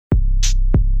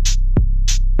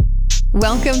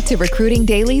Welcome to Recruiting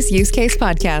Daily's Use Case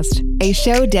Podcast, a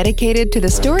show dedicated to the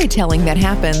storytelling that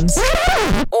happens,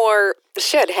 or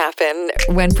should happen,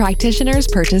 when practitioners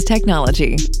purchase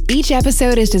technology. Each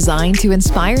episode is designed to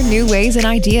inspire new ways and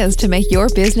ideas to make your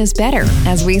business better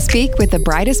as we speak with the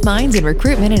brightest minds in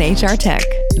recruitment and HR tech.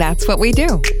 That's what we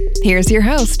do. Here's your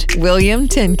host, William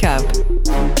Tincup.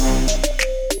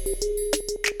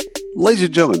 Ladies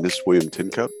and gentlemen, this is William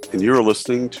Tincup, and you're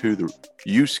listening to the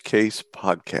Use Case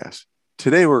Podcast.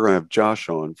 Today, we're going to have Josh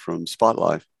on from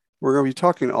SPOTLYFE. We're going to be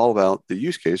talking all about the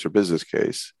use case or business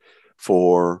case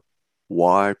for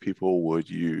why people would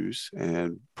use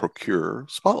and procure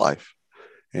SPOTLYFE.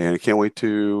 And I can't wait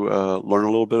to learn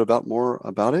a little bit more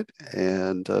about it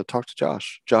and talk to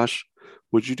Josh. Josh,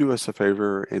 would you do us a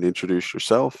favor and introduce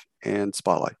yourself and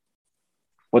SPOTLYFE?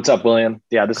 What's up, William?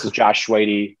 Yeah, this is Josh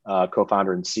Schwede,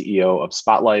 co-founder and CEO of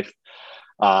SPOTLYFE.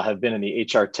 Have been in the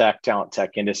HR tech, talent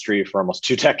tech industry for almost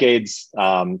 2 decades.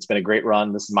 It's been a great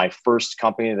run. This is my first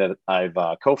company that I've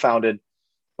co-founded,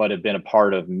 but have been a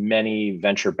part of many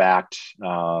venture-backed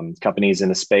companies in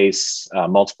the space,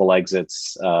 multiple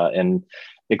exits, and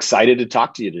excited to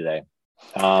talk to you today.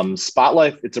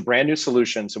 SPOTLYFE, it's a brand new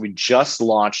solution. So we just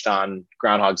launched on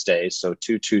Groundhog's Day, so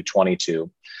 2/2/22.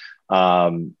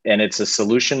 And it's a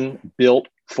solution built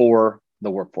for the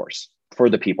workforce, for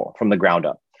the people from the ground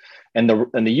up. And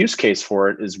the use case for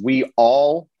it is we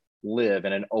all live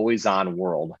in an always-on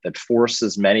world that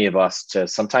forces many of us to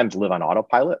sometimes live on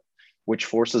autopilot, which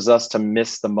forces us to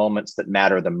miss the moments that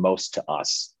matter the most to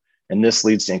us. And this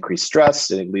leads to increased stress,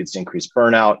 it leads to increased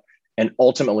burnout, and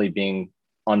ultimately being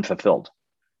unfulfilled.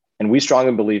 And we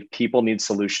strongly believe people need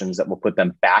solutions that will put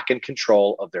them back in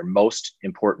control of their most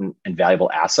important and valuable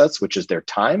assets, which is their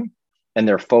time and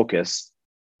their focus,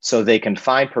 so they can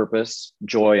find purpose,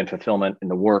 joy, and fulfillment in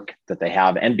the work that they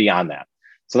have and beyond that.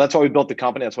 So that's why we built the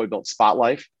company. That's why we built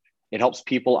SPOTLYFE. It helps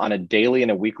people on a daily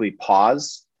and a weekly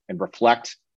pause and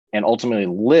reflect and ultimately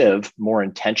live more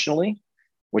intentionally,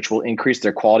 which will increase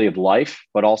their quality of life,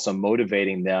 but also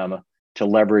motivating them to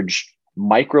leverage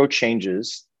micro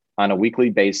changes on a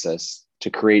weekly basis to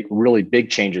create really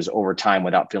big changes over time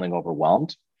without feeling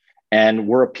overwhelmed. And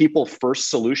we're a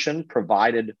people-first solution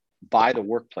provided by the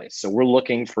workplace. So we're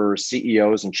looking for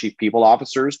CEOs and chief people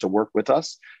officers to work with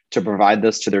us to provide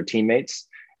this to their teammates.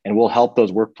 And we'll help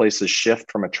those workplaces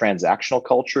shift from a transactional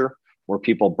culture where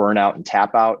people burn out and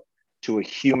tap out to a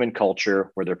human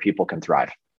culture where their people can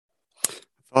thrive. I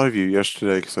thought of you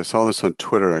yesterday because I saw this on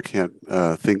Twitter. I can't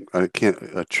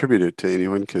attribute it to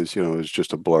anyone because, it was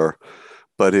just a blur,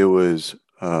 but it was,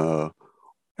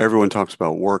 everyone talks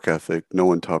about work ethic. No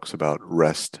one talks about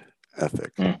rest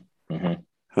ethic. Mm-hmm.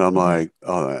 And I'm like,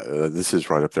 this is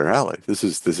right up their alley. This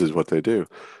is what they do.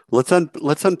 Let's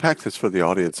unpack this for the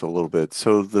audience a little bit.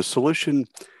 So the solution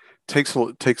takes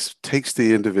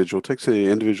the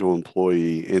individual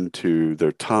employee into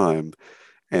their time,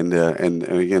 and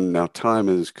again, now time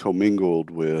is commingled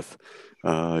with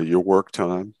your work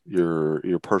time,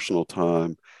 your personal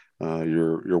time,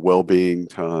 your well-being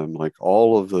time, like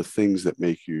all of the things that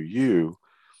make you you.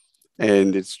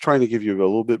 And it's trying to give you a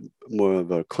little bit more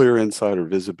of a clear insight or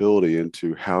visibility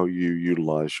into how you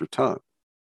utilize your time.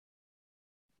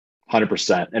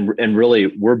 100%. And really,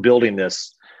 we're building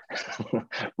this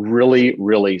really,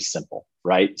 really simple,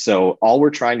 right? So all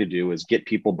we're trying to do is get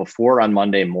people on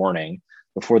Monday morning,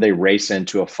 before they race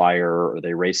into a fire or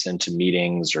they race into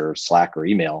meetings or Slack or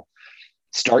email,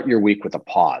 start your week with a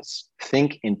pause.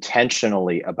 Think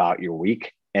intentionally about your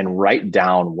week and write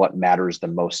down what matters the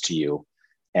most to you.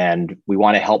 And we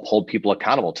want to help hold people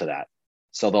accountable to that.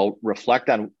 So they'll reflect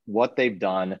on what they've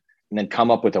done and then come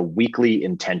up with a weekly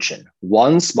intention,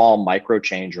 one small micro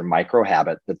change or micro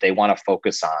habit that they want to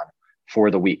focus on for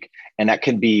the week. And that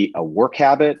can be a work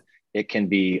habit, it can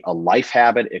be a life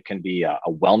habit, it can be a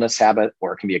wellness habit,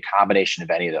 or it can be a combination of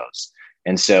any of those.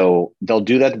 And so they'll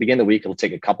do that at the beginning of the week. It'll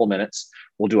take a couple minutes.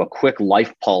 We'll do a quick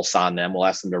life pulse on them. We'll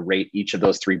ask them to rate each of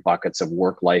those 3 buckets of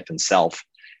work, life, and self.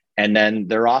 And then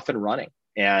they're off and running.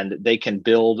 And they can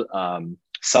build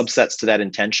subsets to that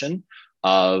intention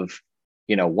of,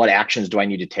 what actions do I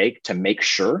need to take to make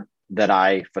sure that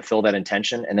I fulfill that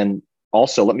intention? And then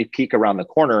also let me peek around the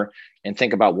corner and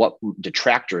think about what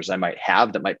detractors I might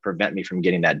have that might prevent me from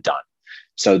getting that done.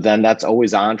 So then that's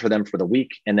always on for them for the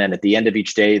week. And then at the end of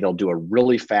each day, they'll do a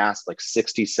really fast,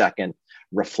 60-second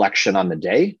reflection on the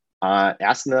day,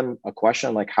 asking them a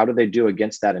question like, how do they do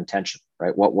against that intention,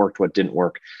 right? What worked, what didn't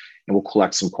work? And we'll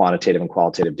collect some quantitative and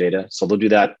qualitative data. So they'll do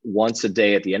that once a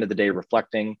day at the end of the day,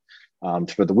 reflecting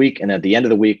for the week. And at the end of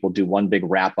the week, we'll do one big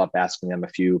wrap up, asking them a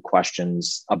few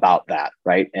questions about that,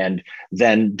 right? And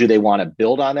then do they want to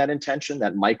build on that intention,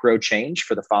 that micro change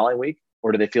for the following week?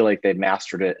 or do they feel like they've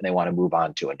mastered it and they want to move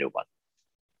on to a new one?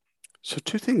 So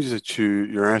two things that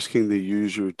you're asking the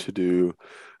user to do.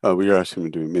 Well, you're asking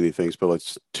them to do many things, but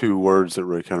let's two words that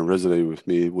really kind of resonated with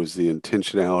me was the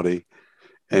intentionality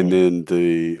and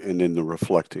Mm-hmm. then the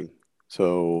reflecting.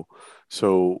 So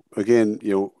again,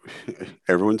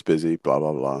 everyone's busy, blah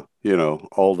blah blah,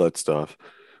 all that stuff.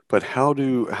 But how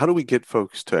do we get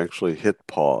folks to actually hit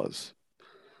pause?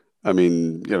 I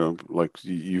mean, like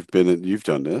you've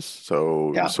done this.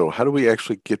 So Yeah. so how do we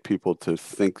actually get people to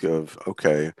think of,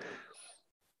 okay,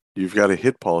 you've got to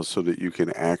hit pause so that you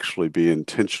can actually be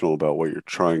intentional about what you're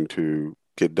trying to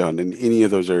get done in any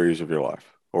of those areas of your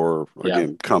life, or Yeah.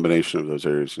 again, combination of those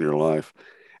areas in your life.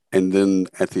 And then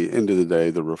at the end of the day,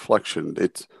 the reflection,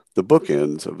 it's the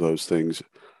bookends of those things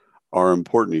are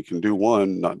important. You can do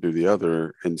one, not do the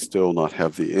other, and still not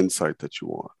have the insight that you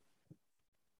want.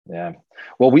 Yeah.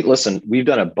 Well, we've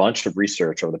done a bunch of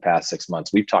research over the past 6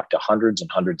 months. We've talked to hundreds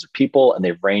and hundreds of people, and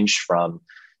they've ranged from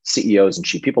CEOs and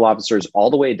chief people officers all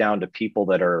the way down to people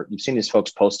you've seen these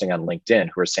folks posting on LinkedIn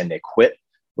who are saying they quit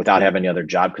without having any other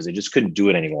job because they just couldn't do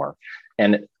it anymore.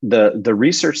 And the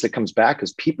research that comes back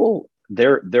is people,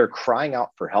 they're crying out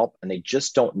for help and they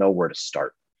just don't know where to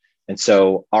start. And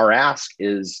so our ask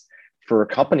is for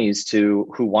companies who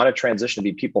want to transition to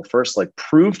be people first, like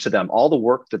prove to them all the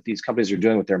work that these companies are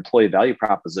doing with their employee value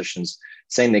propositions,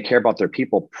 saying they care about their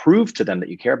people, prove to them that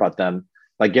you care about them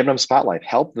by giving them Spotlight,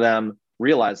 help them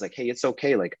realize like, hey, it's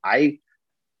okay. Like I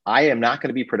am not going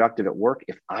to be productive at work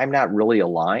if I'm not really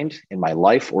aligned in my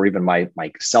life or even my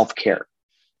self-care.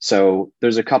 So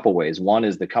there's a couple ways. One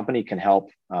is the company can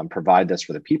help provide this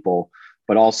for the people,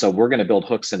 but also we're going to build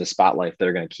hooks into Spotlight that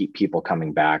are going to keep people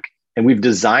coming back. And we've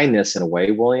designed this in a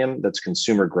way, William, that's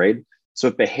consumer grade. So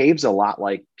it behaves a lot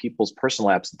like people's personal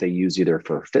apps that they use either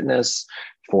for fitness,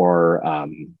 for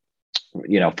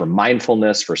for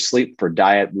mindfulness, for sleep, for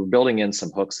diet. We're building in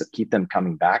some hooks that keep them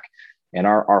coming back. And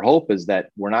our hope is that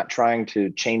we're not trying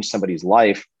to change somebody's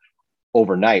life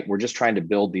overnight. We're just trying to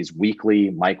build these weekly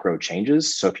micro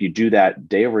changes. So if you do that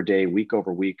day over day, week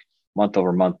over week, month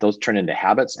over month, those turn into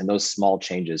habits, and those small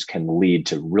changes can lead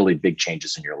to really big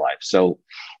changes in your life. So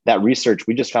that research,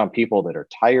 we just found people that are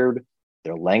tired,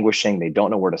 they're languishing, they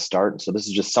don't know where to start. And so this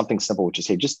is just something simple, which is,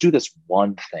 hey, just do this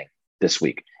one thing this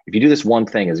week. If you do this one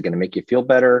thing, is it going to make you feel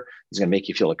better? Is it going to make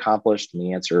you feel accomplished? And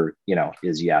the answer,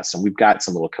 is yes. And we've got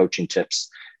some little coaching tips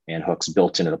and hooks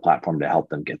built into the platform to help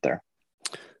them get there.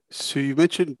 So you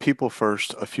mentioned people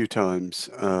first a few times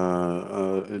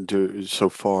so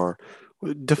far.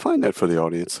 Define that for the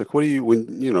audience. Like, what do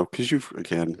you, because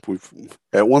we've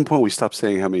at one point we stopped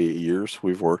saying how many years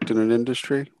we've worked in an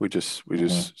industry. We just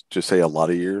say a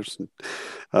lot of years.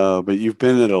 But you've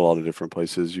been in a lot of different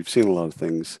places. You've seen a lot of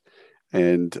things.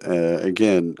 And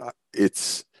again,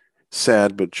 it's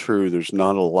sad but true. There's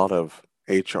not a lot of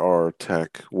HR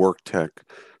tech, work tech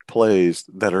plays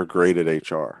that are great at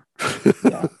HR.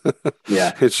 Yeah.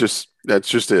 Yeah. That's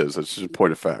just a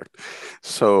point of fact.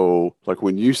 So like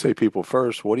when you say people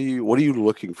first, what are you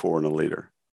looking for in a leader?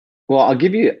 Well, I'll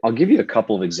give you a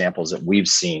couple of examples that we've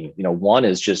seen. One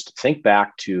is just think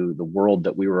back to the world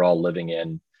that we were all living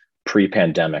in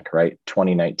pre-pandemic, right?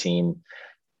 2019.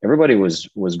 Everybody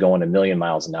was going a million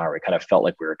miles an hour. It kind of felt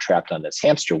like we were trapped on this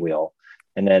hamster wheel.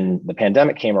 And then the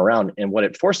pandemic came around, and what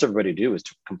it forced everybody to do is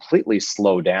to completely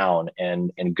slow down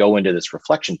and go into this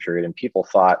reflection period. And people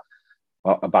thought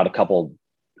about a couple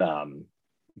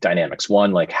dynamics.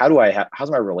 One, like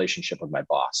how's my relationship with my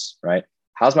boss, right?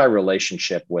 How's my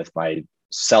relationship with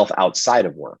myself outside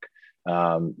of work?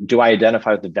 Do I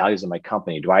identify with the values of my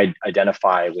company? Do I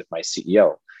identify with my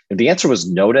CEO? If the answer was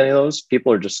no to any of those,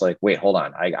 people are just like, wait, hold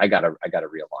on, I gotta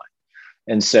realign.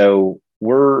 And so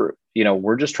we're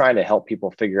just trying to help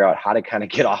people figure out how to kind of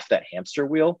get off that hamster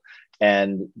wheel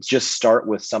and just start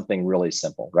with something really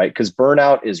simple, right? Because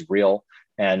burnout is real.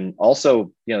 And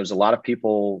also, there's a lot of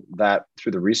people that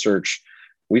through the research,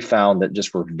 we found that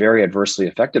just were very adversely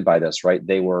affected by this, right?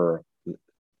 They were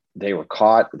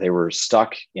caught, they were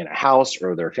stuck in a house,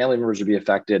 or their family members would be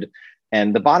affected.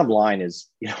 And the bottom line is,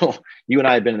 you and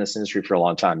I have been in this industry for a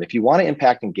long time. If you want to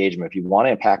impact engagement, if you want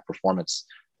to impact performance,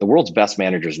 the world's best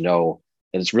managers know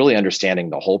that it's really understanding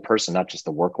the whole person, not just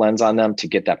the work lens on them, to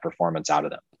get that performance out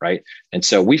of them, right? And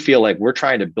so we feel like we're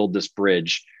trying to build this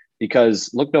bridge, because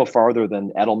look no farther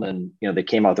than Edelman. They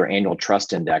came out with their annual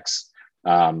trust index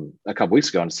a couple weeks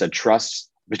ago and said trust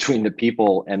between the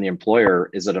people and the employer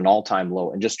is at an all-time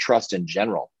low, and just trust in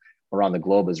general around the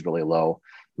globe is really low.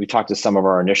 We talked to some of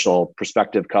our initial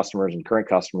prospective customers and current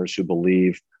customers who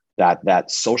believe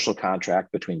that social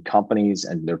contract between companies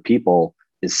and their people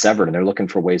is severed, and they're looking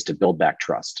for ways to build back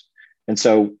trust. And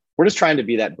so we're just trying to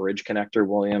be that bridge connector,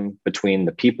 William, between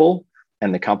the people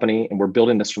and the company. And we're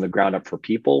building this from the ground up for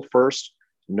people first.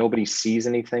 Nobody sees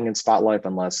anything in SPOTLYFE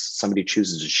unless somebody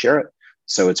chooses to share it.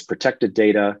 So it's protected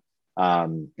data,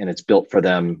 and it's built for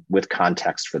them with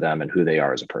context for them and who they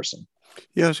are as a person.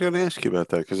 Yeah, I was going to ask you about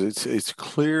that because it's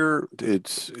clear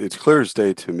clear as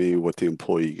day to me what the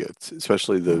employee gets,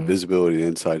 especially the visibility and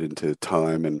insight into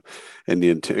time and the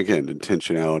again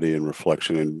intentionality and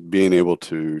reflection and being able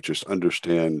to just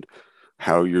understand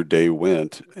how your day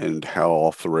went and how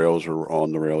off the rails or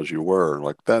on the rails you were.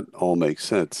 Like that all makes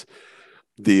sense.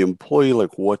 The employee,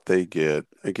 like what they get,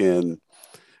 again,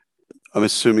 I'm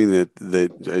assuming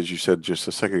that as you said just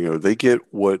a second ago, they get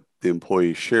what the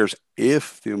employee shares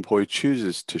if the employee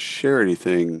chooses to share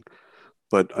anything.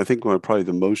 But I think probably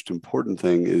the most important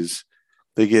thing is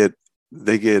they get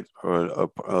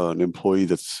an employee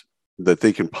that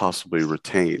they can possibly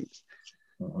retain,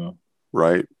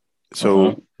 right?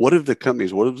 So what if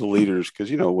the leaders,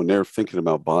 because when they're thinking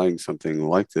about buying something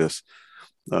like this,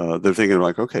 they're thinking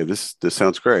like, okay, this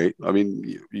sounds great. I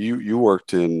mean, you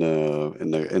worked in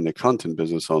the content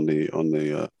business on the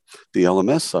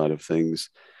LMS side of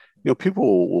things.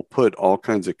 People will put all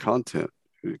kinds of content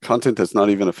that's not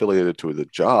even affiliated to the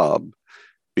job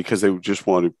because they just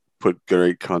want to put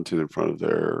great content in front of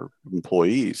their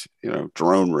employees.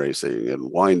 Drone racing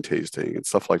and wine tasting and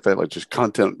stuff like that, like just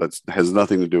content that has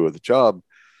nothing to do with the job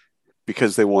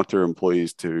because they want their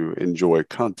employees to enjoy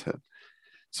content.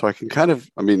 So I can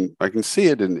see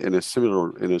it in a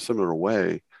similar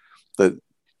way that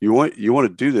you want to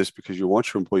do this because you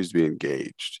want your employees to be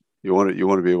engaged. You want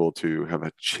to be able to have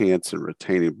a chance in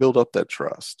retaining, build up that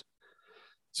trust.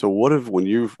 So what if when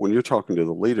you're talking to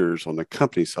the leaders on the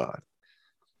company side,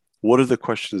 what are the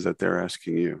questions that they're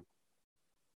asking you?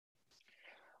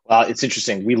 Well, it's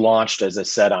interesting. We launched, as I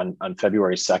said, on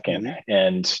February 2nd.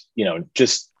 And,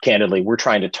 just candidly, we're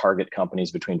trying to target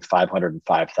companies between 500 and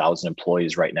 5,000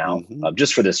 employees right now,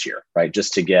 just for this year, right?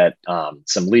 Just to get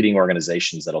some leading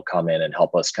organizations that'll come in and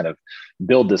help us kind of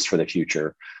build this for the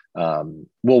future.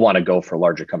 We'll want to go for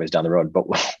larger companies down the road, but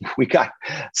we got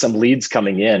some leads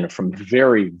coming in from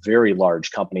very, very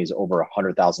large companies over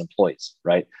 100,000 employees,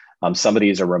 right? Some of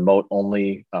these are remote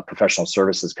only professional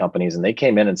services companies, and they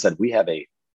came in and said, we have a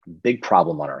big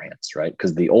problem on our hands, right?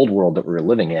 Because the old world that we were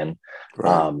living in,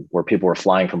 where people were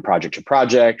flying from project to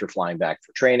project or flying back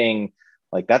for training,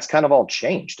 like that's kind of all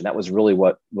changed. And that was really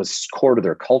what was core to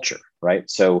their culture, right?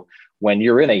 So when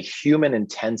you're in a human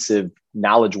intensive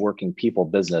knowledge working people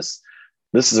business,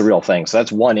 this is a real thing. So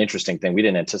that's one interesting thing. We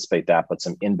didn't anticipate that, but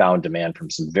some inbound demand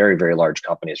from some very, very large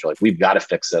companies are like, we've got to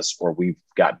fix this or we've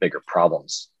got bigger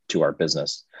problems to our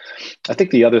business. I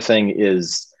think the other thing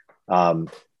is,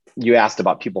 you asked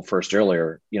about people first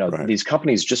earlier. These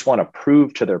companies just want to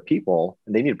prove to their people,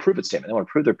 and they need a prove it statement. They want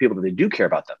to prove to their people that they do care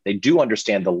about them. They do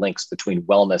understand the links between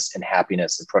wellness and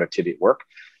happiness and productivity at work,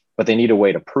 but they need a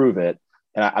way to prove it.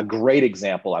 And a great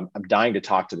example, I'm dying to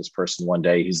talk to this person one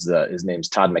day. His name's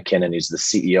Todd McKinnon. He's the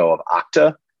CEO of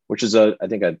Okta, which is I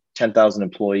think a 10,000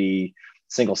 employee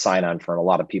single sign-on firm. A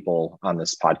lot of people on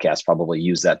this podcast probably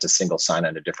use that to single sign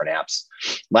on to different apps.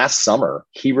 Last summer,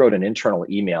 he wrote an internal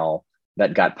email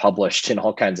that got published in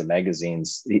all kinds of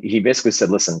magazines. He basically said,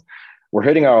 listen, we're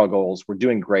hitting our goals. We're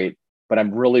doing great, but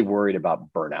I'm really worried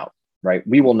about burnout, right?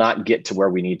 We will not get to where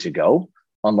we need to go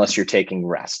unless you're taking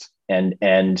rest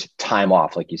and time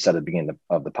off, like you said at the beginning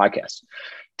of the podcast,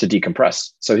 to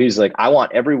decompress. So he's like, I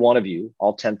want every one of you,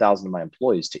 all 10,000 of my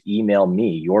employees, to email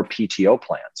me your PTO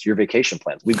plans, your vacation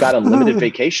plans. We've got unlimited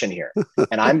vacation here.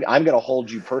 And I'm going to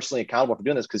hold you personally accountable for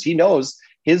doing this because he knows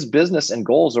his business and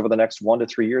goals over the next 1 to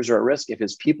 3 years are at risk if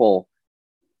his people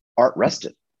aren't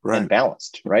rested and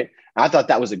balanced, right? I thought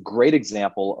that was a great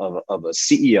example of a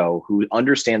CEO who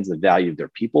understands the value of their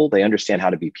people. They understand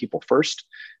how to be people first.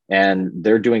 And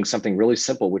they're doing something really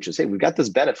simple, which is, hey, we've got this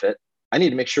benefit. I need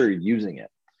to make sure you're using it.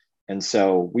 And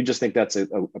so we just think that's a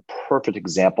perfect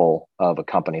example of a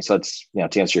company. So that's,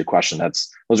 to answer your question,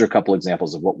 those are a couple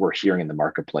examples of what we're hearing in the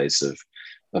marketplace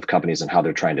of companies and how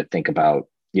they're trying to think about,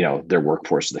 their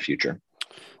workforce of the future.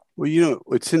 Well,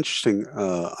 it's interesting.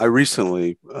 I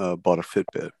recently bought a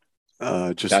Fitbit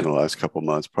just in the last couple of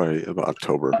months, probably about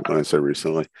October when I say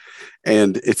recently.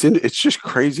 And it's just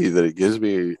crazy that it gives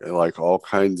me like all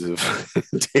kinds of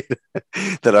data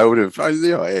that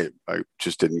I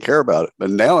just didn't care about it. But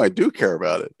now I do care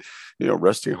about it.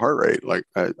 Resting heart rate. Like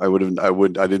I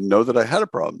didn't know that I had a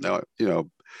problem now,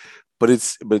 but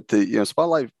the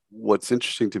SPOTLYFE, what's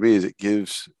interesting to me is it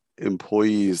gives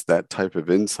employees that type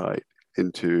of insight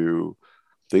into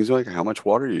things like how much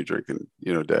water are you drinking,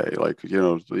 a day? Like,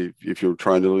 if you're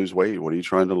trying to lose weight, what are you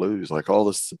trying to lose? Like all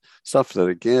this stuff that,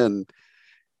 again,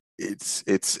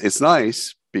 it's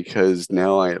nice because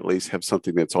now I at least have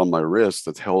something that's on my wrist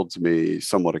that holds me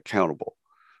somewhat accountable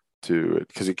to it,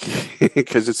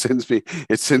 because it sends me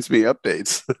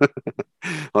updates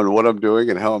on what I'm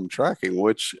doing and how I'm tracking,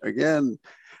 which, again,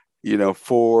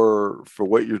 for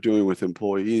what you're doing with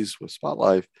employees with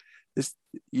SPOTLYFE, this,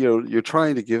 you're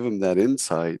trying to give them that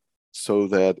insight so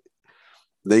that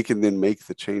they can then make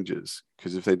the changes.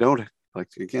 Because if they don't, like,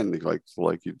 again, like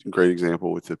a great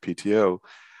example with the PTO,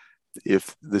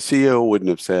 if the CEO wouldn't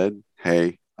have said,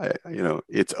 hey,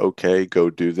 it's okay, go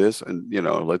do this, and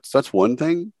that's one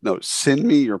thing. No, send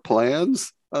me your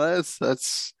plans.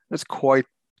 That's quite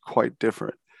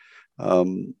different.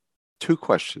 Two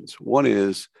questions. One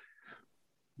is,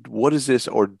 what is this,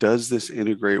 or does this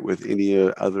integrate with any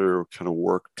other kind of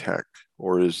work tech,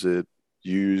 or is it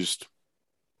used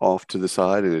off to the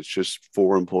side and it's just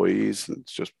for employees and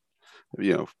it's just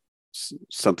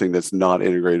something that's not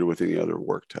integrated with any other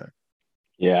work tech?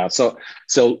 Yeah. So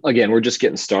again, we're just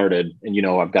getting started, and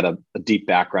I've got a deep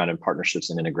background in partnerships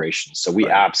and integrations. So we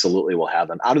absolutely will have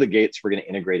them out of the gates. We're going to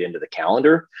integrate into the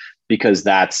calendar, because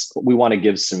we want to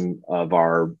give some of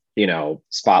our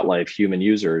SPOTLYFE human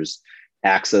users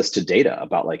access to data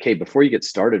about, like, hey, before you get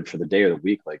started for the day or the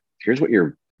week, like, here's what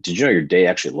did you know your day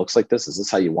actually looks like this? Is this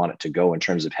how you want it to go in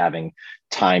terms of having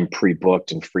time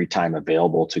pre-booked and free time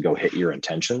available to go hit your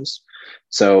intentions?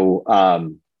 So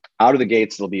out of the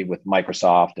gates, it'll be with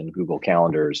Microsoft and Google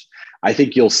Calendars. I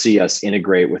think you'll see us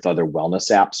integrate with other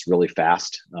wellness apps really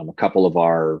fast. A couple of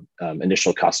our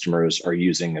initial customers are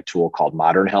using a tool called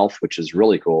Modern Health, which is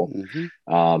really cool.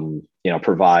 Mm-hmm.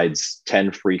 Provides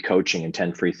 10 free coaching and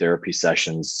 10 free therapy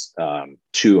sessions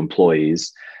to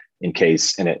employees in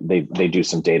case, and they do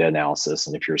some data analysis.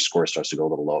 And if your score starts to go a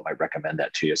little low, it might recommend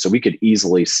that to you. So we could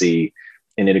easily see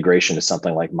an integration to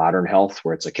something like Modern Health,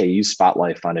 where it's like, hey, use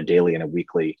SPOTLYFE on a daily and a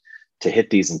weekly to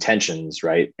hit these intentions,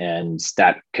 right? And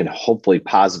that can hopefully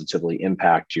positively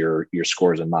impact your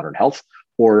scores in Modern Health,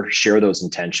 or share those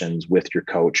intentions with your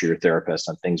coach or your therapist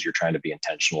on things you're trying to be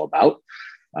intentional about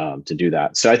to do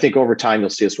that. So I think over time, you'll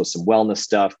see us with some wellness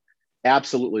stuff,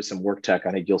 absolutely some work tech.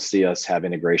 I think you'll see us have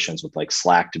integrations with like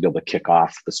Slack to be able to kick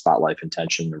off the SPOTLYFE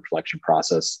intention and reflection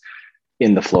process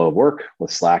in the flow of work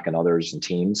with Slack and others and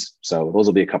Teams. So those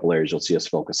will be a couple areas you'll see us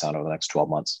focus on over the next 12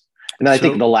 months. And then I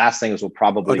think the last thing is we'll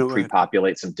probably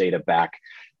pre-populate some data back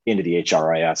into the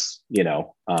HRIS,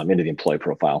 into the employee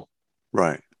profile.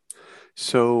 Right.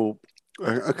 So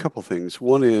a couple things.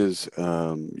 One is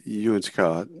you and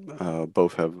Scott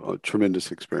both have a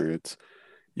tremendous experience.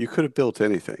 You could have built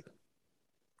anything,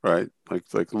 right?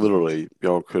 Like literally,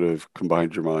 y'all could have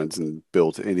combined your minds and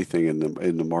built anything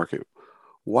in the market.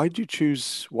 Why'd you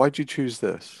choose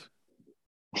this?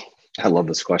 I love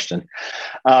this question.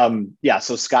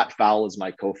 So Scott Fowle is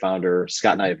my co-founder.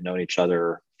 Scott and I have known each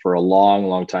other for a long,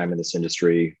 long time in this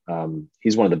industry.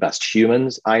 He's one of the best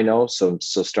humans I know. So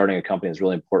starting a company is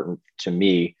really important to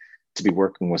me, to be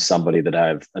working with somebody that I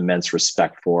have immense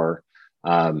respect for.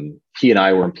 He and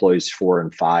I were employees 4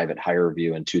 and 5 at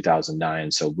HireVue in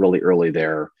 2009. So really early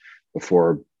there,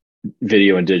 before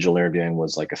video and digital interviewing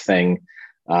was like a thing.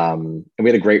 And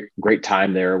we had a great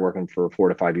time there, working for 4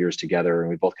 to 5 years together. And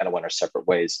we both kind of went our separate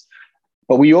ways.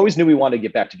 But we always knew we wanted to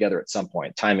get back together at some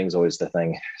point. Timing's always the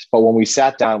thing. But when we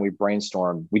sat down, we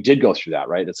brainstormed, we did go through that,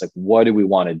 right? It's like, what do we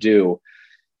want to do?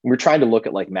 And we're trying to look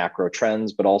at like macro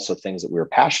trends, but also things that we were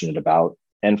passionate about.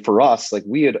 And for us, like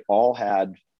we had all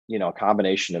had, a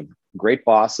combination of great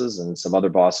bosses and some other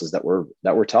bosses that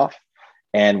were tough.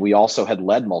 And we also had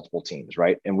led multiple teams,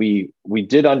 right? And we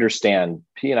did understand,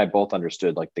 P and I both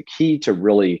understood, like the key to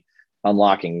really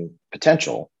unlocking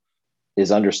potential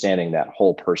is understanding that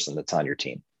whole person that's on your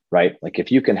team, right? Like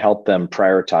if you can help them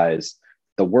prioritize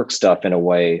the work stuff in a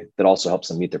way that also helps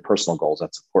them meet their personal goals,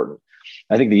 that's important.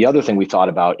 I think the other thing we thought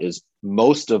about is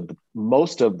most of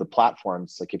the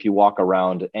platforms, like if you walk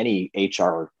around any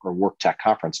HR or work tech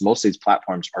conference, most of these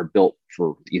platforms are built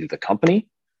for either the company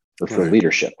or for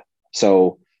leadership.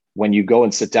 So when you go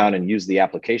and sit down and use the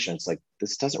application, it's like,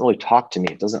 this doesn't really talk to me.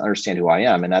 It doesn't understand who I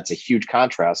am. And that's a huge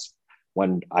contrast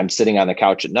when I'm sitting on the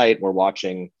couch at night, we're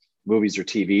watching movies or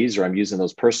TVs, or I'm using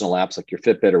those personal apps like your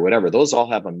Fitbit or whatever. Those all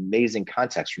have amazing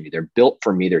context for me. They're built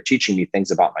for me. They're teaching me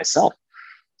things about myself.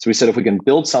 So we said, if we can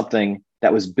build something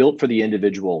that was built for the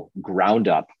individual ground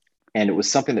up, and it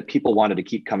was something that people wanted to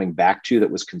keep coming back to,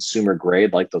 that was consumer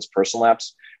grade, like those personal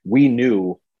apps, we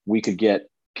knew we could get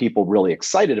people really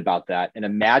excited about that. And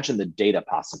imagine the data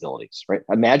possibilities, right?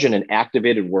 Imagine an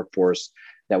activated workforce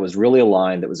that was really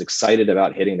aligned, that was excited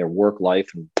about hitting their work,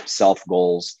 life, and self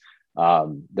goals.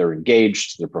 They're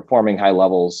engaged, they're performing high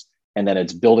levels, and then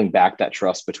it's building back that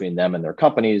trust between them and their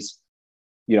companies.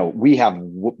 We have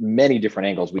many different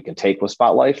angles we can take with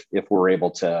SPOTLYFE if we're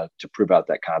able to prove out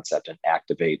that concept and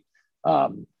activate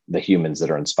the humans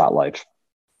that are in SPOTLYFE.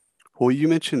 Well, you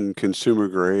mentioned consumer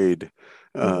grade,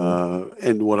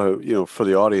 and what for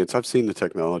the audience, I've seen the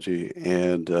technology,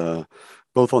 and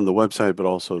both on the website, but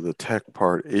also the tech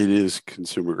part, it is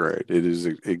consumer grade. It is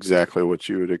exactly what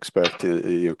you would expect,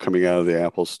 coming out of the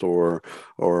Apple Store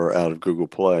or out of Google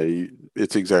Play.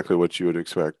 It's exactly what you would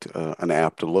expect an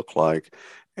app to look like,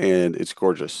 and it's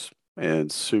gorgeous and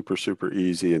super, super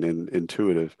easy and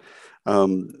intuitive.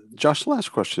 Josh, the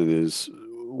last question is,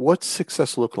 what's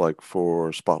success look like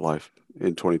for SPOTLYFE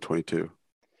in 2022?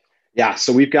 Yeah,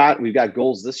 so we've got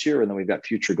goals this year, and then we've got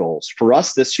future goals. For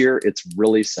us this year, it's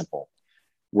really simple.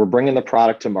 We're bringing the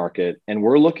product to market, and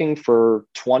we're looking for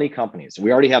 20 companies.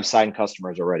 We already have signed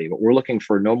customers already, but we're looking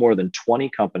for no more than 20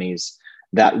 companies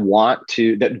that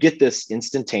get this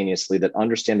instantaneously, that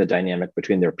understand the dynamic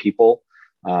between their people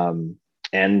and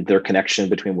their connection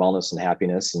between wellness and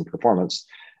happiness and performance.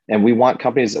 And we want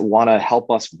companies that want to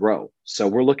help us grow. So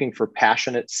we're looking for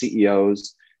passionate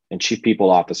CEOs and chief people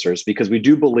officers, because we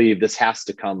do believe this has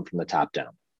to come from the top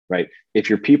down. Right. If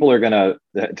your people are going to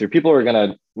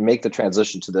make the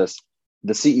transition to this,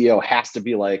 the CEO has to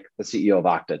be like the CEO of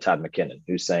Okta, Todd McKinnon,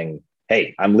 who's saying,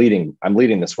 hey, I'm leading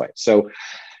this way. So,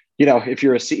 if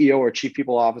you're a CEO or chief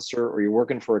people officer, or you're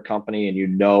working for a company and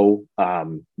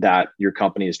that your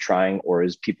company is trying or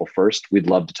is people first, we'd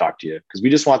love to talk to you, because we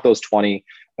just want those 20.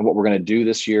 And what we're going to do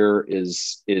this year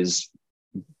is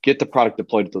get the product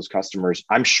deployed to those customers.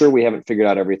 I'm sure we haven't figured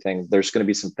out everything. There's going to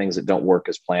be some things that don't work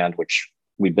as planned, which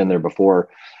we've been there before.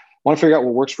 Want to figure out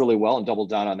what works really well and double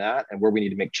down on that, and where we need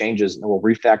to make changes, and we'll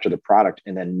refactor the product.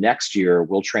 And then next year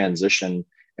we'll transition,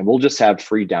 and we'll just have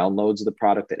free downloads of the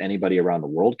product that anybody around the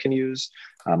world can use.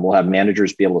 We'll have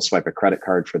managers be able to swipe a credit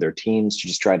card for their teams to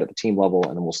just try it at the team level.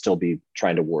 And then we'll still be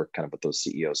trying to work kind of with those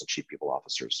CEOs and chief people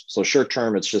officers. So short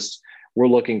term, it's just, we're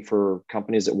looking for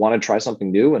companies that want to try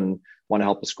something new and want to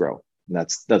help us grow. And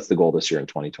that's the goal this year in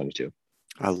 2022.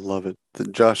 I love it.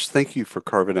 Josh, thank you for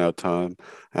carving out time.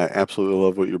 I absolutely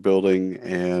love what you're building,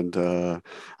 and I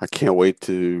can't wait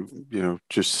to,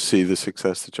 just see the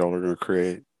success that y'all are going to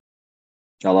create.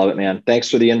 I love it, man. Thanks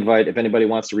for the invite. If anybody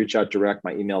wants to reach out direct,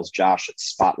 my email is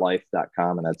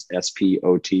josh@spotlyfe.com, and that's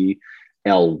SPOTLYFE.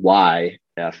 And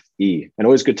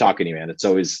always good talking to you, man. It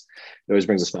always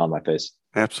brings a smile on my face.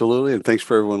 Absolutely. And thanks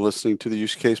for everyone listening to the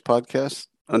Use Case Podcast.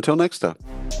 Until next time.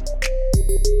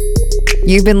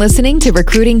 You've been listening to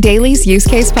Recruiting Daily's Use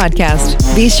Case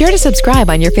Podcast. Be sure to subscribe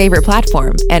on your favorite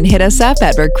platform and hit us up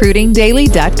at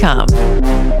recruitingdaily.com.